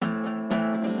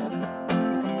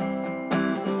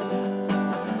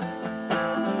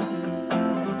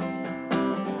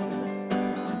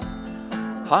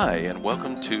Hi, and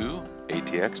welcome to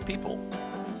ATX People.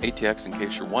 ATX, in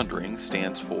case you're wondering,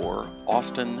 stands for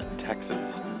Austin,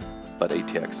 Texas, but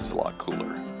ATX is a lot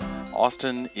cooler.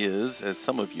 Austin is, as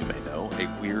some of you may know,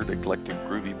 a weird, eclectic,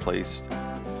 groovy place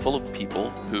full of people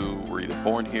who were either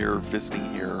born here,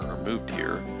 visiting here, or moved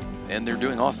here, and they're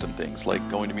doing Austin things like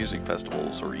going to music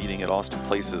festivals or eating at Austin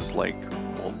places like,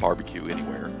 well, barbecue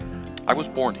anywhere. I was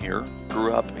born here,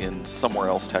 grew up in somewhere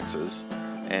else, Texas,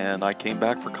 and I came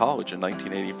back for college in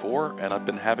 1984, and I've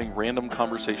been having random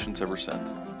conversations ever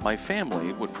since. My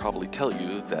family would probably tell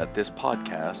you that this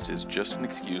podcast is just an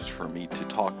excuse for me to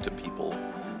talk to people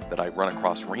that I run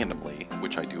across randomly,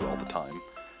 which I do all the time.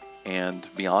 And to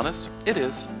be honest, it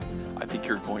is. I think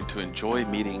you're going to enjoy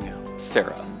meeting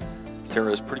Sara.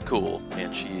 Sara is pretty cool,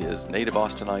 and she is native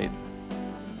Austinite.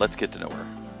 Let's get to know her.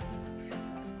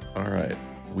 All right,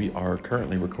 we are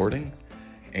currently recording.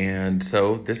 And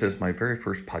so this is my very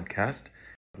first podcast.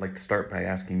 I'd like to start by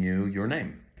asking you your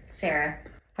name. Sara.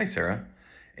 Hi, Sara.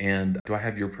 And do I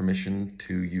have your permission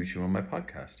to use you on my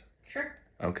podcast? Sure.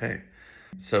 Okay.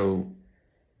 So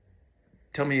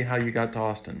tell me how you got to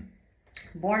Austin.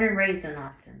 Born and raised in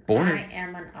Austin. I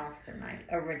am an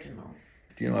Austinite, original.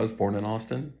 Do you know I was born in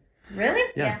Austin? Really?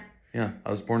 Yeah. I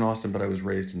was born in Austin, but I was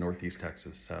raised in Northeast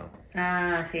Texas. So.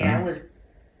 I was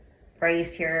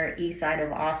raised here east side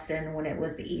of Austin when it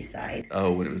was the east side.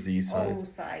 Oh, when it was the east side?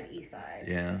 Old side, east side.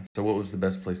 Yeah. So what was the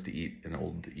best place to eat in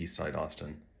old east side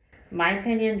Austin? My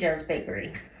opinion, Joe's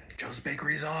Bakery. Joe's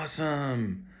Bakery is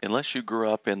awesome. Unless you grew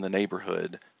up in the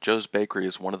neighborhood, Joe's Bakery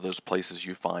is one of those places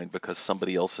you find because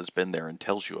somebody else has been there and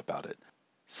tells you about it.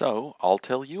 So I'll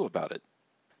tell you about it.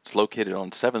 It's located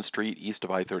on 7th Street east of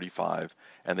I-35,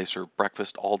 and they serve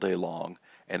breakfast all day long,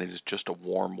 and it is just a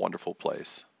warm, wonderful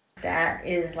place. That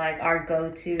is like our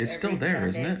go-to. It's still there,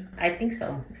 isn't it? I think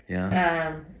so.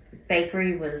 Yeah.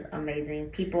 Bakery was amazing.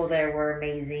 People there were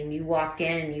amazing. You walked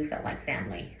in and you felt like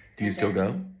family. Do you still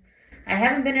go? I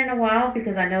haven't been in a while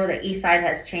because I know the east side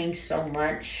has changed so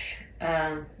much.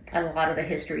 A lot of the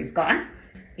history is gone,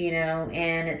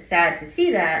 and it's sad to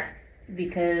see that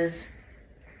because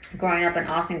growing up in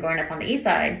Austin, growing up on the east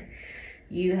side,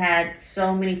 you had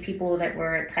so many people that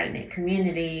were a tight-knit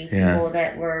community, people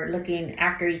that were looking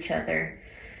after each other,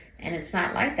 and it's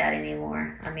not like that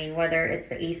anymore. I mean, whether it's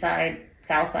the east side,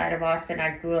 south side of Austin,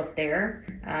 I grew up there,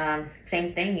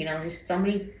 same thing, just so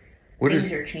many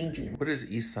things are changing. What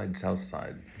is east side, south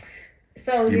side?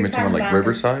 So you're talking like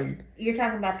Riverside? You're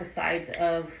talking about the sides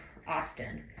of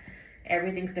Austin.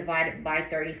 Everything's divided by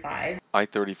 35.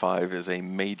 I-35 is a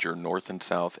major north and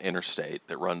south interstate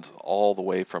that runs all the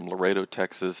way from Laredo,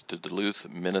 Texas to Duluth,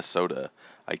 Minnesota.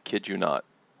 I kid you not.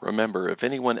 Remember, if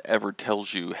anyone ever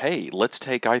tells you, hey, let's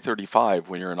take I-35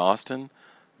 when you're in Austin,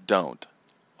 don't.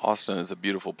 Austin is a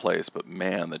beautiful place, but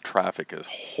man, the traffic is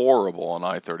horrible on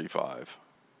I-35.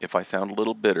 If I sound a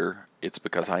little bitter, it's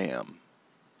because I am.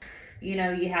 You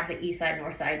have the east side,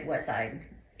 north side, west side,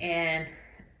 and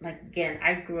again,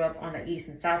 I grew up on the east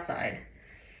and south side.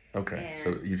 Okay,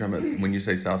 so you're talking about, when you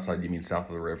say south side, you mean south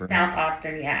of the river? South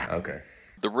Austin, yeah. Okay.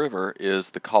 The river is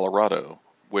the Colorado,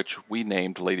 which we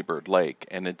named Lady Bird Lake,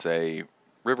 and it's a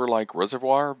river-like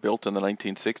reservoir built in the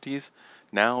 1960s.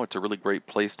 Now it's a really great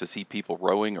place to see people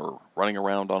rowing or running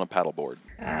around on a paddleboard.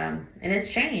 And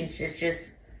it's changed. It's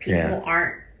just people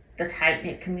aren't the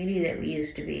tight-knit community that we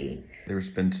used to be. There's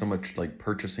been so much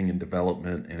purchasing and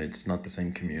development, and it's not the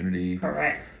same community.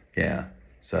 Correct. Yeah.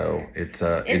 So it's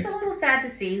a little sad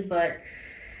to see, but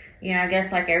I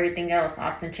guess like everything else,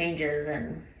 Austin changes,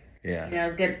 and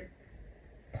good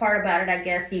part about it, I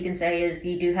guess you can say, is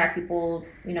you do have people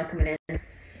coming in.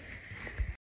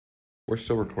 We're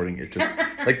still recording. It just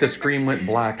the screen went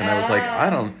black, and I was like, I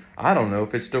don't know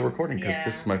if it's still recording because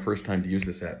this is my first time to use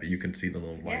this app, but you can see the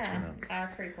little lights right now.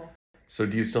 That's pretty cool. So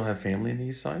do you still have family in the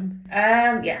east side?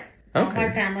 Yeah. Okay. All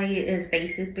my family is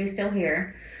basically still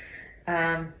here.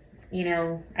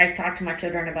 I talked to my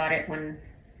children about it when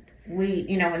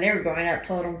when they were growing up,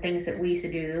 told them things that we used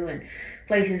to do and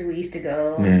places we used to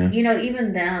go. Yeah.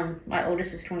 Even them, my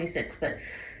oldest is 26, but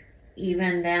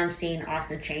even them seeing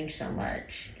Austin change so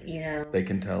much, They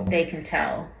can tell. They can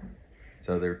tell.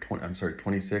 So they're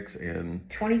 26 and...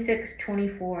 26,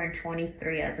 24, and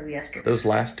 23 as of yesterday. Those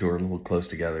last two are a little close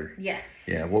together. Yes.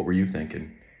 Yeah, what were you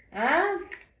thinking?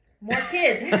 More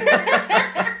kids.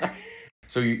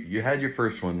 So you had your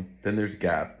first one, then there's a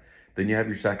gap, then you have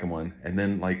your second one, and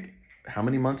then how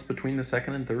many months between the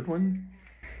second and third one?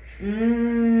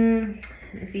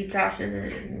 Let's see, Josh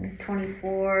is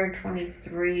 24,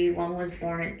 23. One was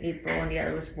born in April and the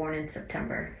other was born in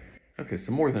September. Okay,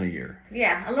 so more than a year.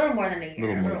 Yeah, a little more than a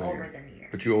year. A little over than a year.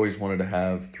 But you always wanted to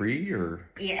have 3, or?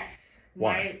 Yes.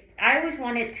 Why? I always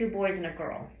wanted 2 boys and a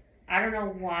girl. I don't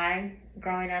know why.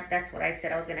 Growing up, that's what I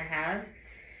said I was going to have.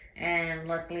 And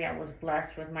luckily, I was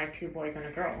blessed with my 2 boys and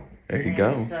a girl. There you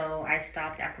go. So I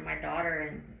stopped after my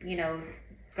daughter. And,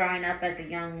 growing up as a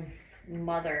young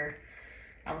mother,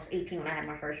 I was 18 when I had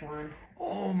my first one.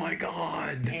 Oh, my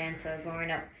God. And so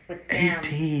growing up with them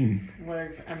 18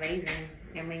 was amazing.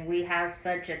 I mean, we have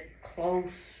such a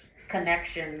close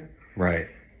connection. Right.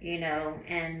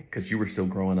 And... Because you were still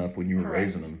growing up when you were Correct.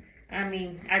 raising them. I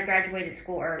mean, I graduated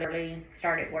school early,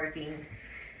 started working,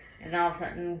 and all of a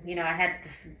sudden, I had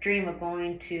this dream of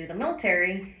going to the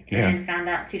military, and found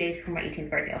out 2 days before my 18th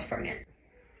birthday I was pregnant.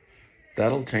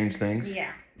 That'll change things.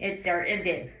 Yeah, it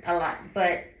did a lot,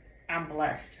 but I'm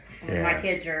blessed. Yeah. My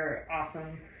kids are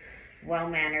awesome,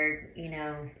 well-mannered,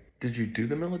 Did you do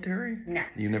the military? No.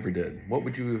 You never did. What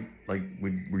would you,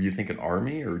 were you thinking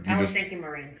Army, or I was thinking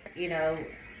Marines.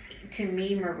 To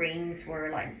me, Marines were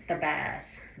like the badass.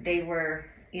 They were,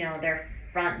 they're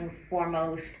front and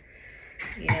foremost.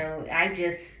 I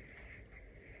just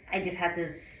had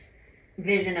this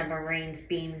vision of Marines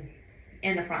being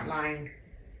in the front line,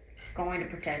 going to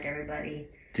protect everybody.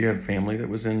 Do you have family that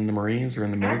was in the Marines or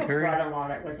in the military? I have a brother-in-law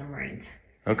that was in Marines.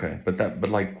 Okay, but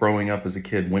like growing up as a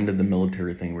kid, when did the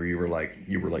military thing where you were like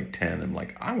 10 and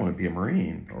like, I want to be a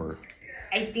Marine, or?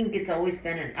 I think it's always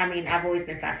been, I've always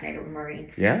been fascinated with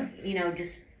Marines. Yeah?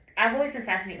 I've always been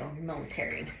fascinated with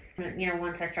military.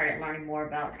 Once I started learning more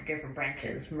about the different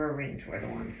branches, Marines were the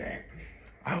ones that...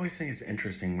 I always think it's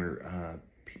interesting where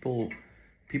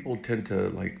people tend to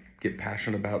like get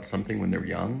passionate about something when they're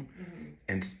young. Mm-hmm.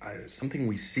 And something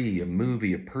we see, a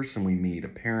movie, a person we meet, a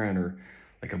parent, or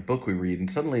like a book we read, and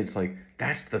suddenly it's like,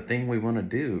 that's the thing we want to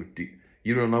do.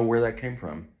 You don't know where that came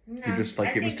from. No, you just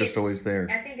like, it was just always there.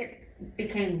 I think it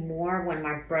became more when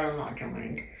my brother-in-law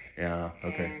joined. Yeah,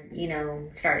 okay.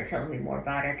 And, started telling me more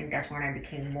about it. I think that's when I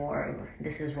became more of,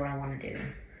 this is what I want to do.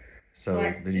 So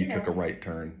then you took a right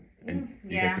turn, and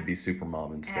you got to be super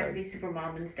mom instead. I had to be super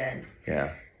mom instead.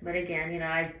 Yeah. But again,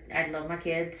 I love my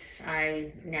kids.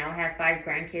 I now have 5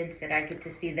 grandkids that I get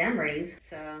to see them raise.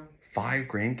 So 5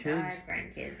 grandkids? 5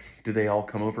 grandkids. Do they all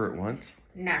come over at once?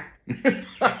 No.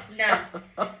 No.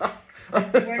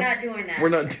 We're not doing that. We're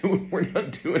not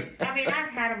doing that. I mean, I've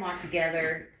had them all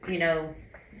together,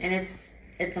 and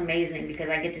it's amazing because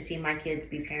I get to see my kids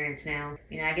be parents now.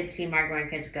 I get to see my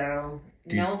grandkids grow,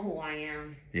 who I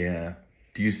am. Yeah.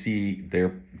 Do you see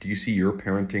your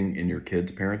parenting in your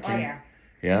kids' parenting? Oh, yeah.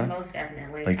 Yeah? Most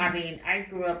definitely. Like, I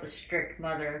grew up a strict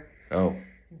mother. Oh.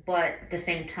 But at the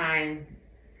same time,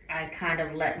 I kind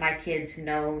of let my kids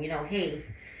know, hey,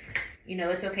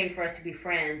 it's okay for us to be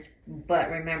friends,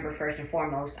 but remember, first and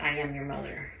foremost, I am your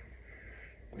mother.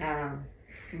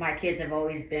 My kids have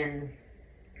always been,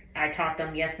 I taught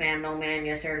them, yes ma'am, no ma'am,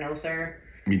 yes sir, no sir.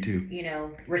 Me too.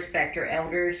 Respect your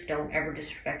elders. Don't ever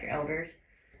disrespect your elders.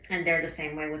 And they're the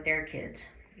same way with their kids.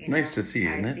 Nice to see,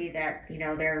 isn't it? I see that,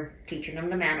 they're teaching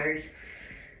them the manners.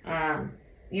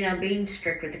 Being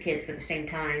strict with the kids, but at the same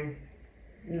time,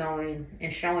 knowing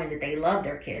and showing that they love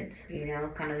their kids,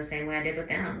 kind of the same way I did with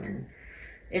them. And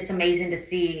it's amazing to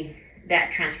see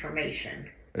that transformation.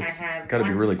 It's got to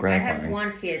be really gratifying. I have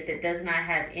one kid that does not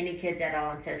have any kids at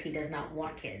all and says he does not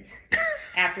want kids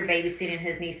after babysitting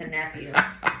his niece and nephew.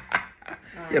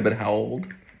 Yeah, but how old?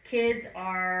 Kids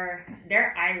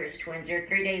they're Irish twins. They're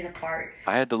 3 days apart.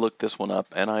 I had to look this one up,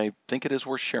 and I think it is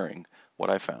worth sharing what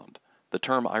I found. The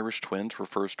term Irish twins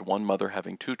refers to one mother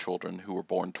having 2 children who were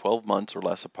born 12 months or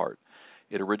less apart.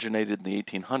 It originated in the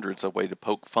 1800s, a way to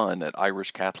poke fun at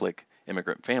Irish Catholic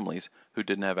immigrant families who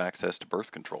didn't have access to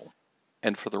birth control.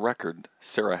 And for the record,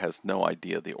 Sara has no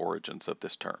idea the origins of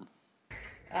this term.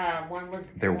 One was born...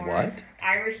 They're what?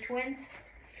 Irish twins.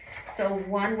 So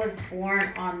one was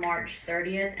born on March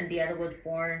 30th, and the other was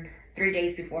born 3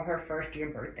 days before her first year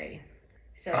birthday.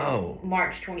 So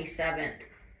March 27th.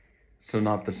 So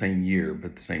not the same year,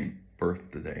 but the same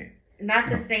birthday. Not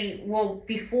the same,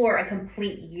 before a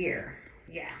complete year.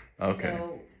 Yeah. Okay.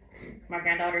 So my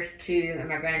granddaughter's 2 and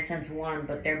my grandson's 1,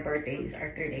 but their birthdays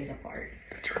are 3 days apart.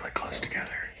 That's really close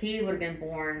together. He would have been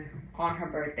born on her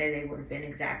birthday. They would have been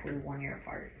exactly 1 year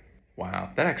apart.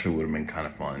 Wow, that actually would have been kind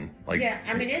of fun.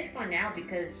 It's fun now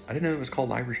because... I didn't know it was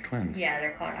called Irish twins. Yeah,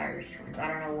 they're called Irish twins. I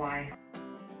don't know why.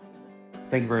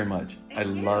 Thank you very much. Thank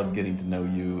you. Love getting to know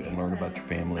you and learn about your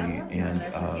family, and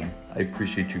I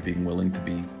appreciate you being willing to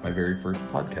be my very first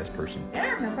podcast person.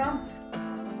 Yeah, no problem.